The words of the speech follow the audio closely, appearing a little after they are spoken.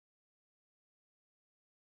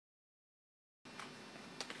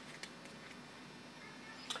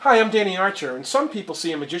Hi, I'm Danny Archer, and some people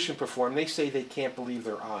see a magician perform, they say they can't believe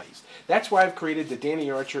their eyes. That's why I've created the Danny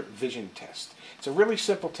Archer Vision Test. It's a really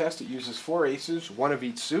simple test. It uses 4 aces, 1 of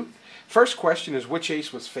each suit. First question is, which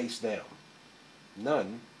ace was face down?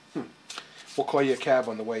 None. We'll call you a cab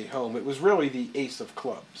on the way home. It was really the ace of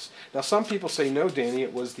clubs. Now, some people say, no, Danny,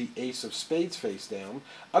 it was the ace of spades face down.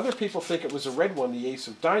 Other people think it was a red one, the ace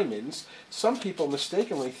of diamonds. Some people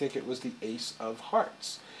mistakenly think it was the ace of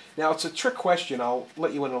hearts. Now, it's a trick question. I'll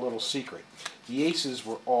let you in a little secret. The aces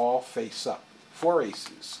were all face up. 4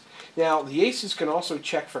 aces. Now, the aces can also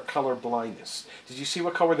check for color blindness. Did you see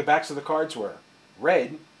what color the backs of the cards were?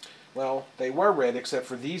 Red. Well, they were red except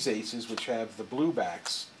for these aces, which have the blue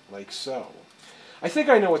backs, like so. I think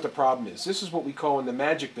I know what the problem is. This is what we call in the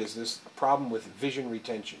magic business a problem with vision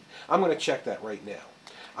retention. I'm going to check that right now.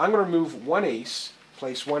 I'm going to remove 1 ace,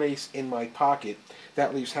 place 1 ace in my pocket.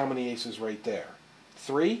 That leaves how many aces right there?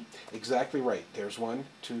 3? Exactly right. There's 1,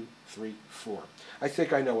 2, 3, 4. I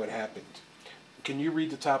think I know what happened. Can you read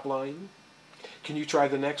the top line? Can you try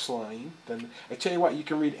the next line? Then I tell you what, you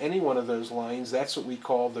can read any one of those lines. That's what we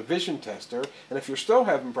call the vision tester. And if you're still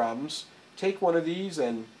having problems, take one of these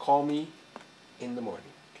and call me in the morning.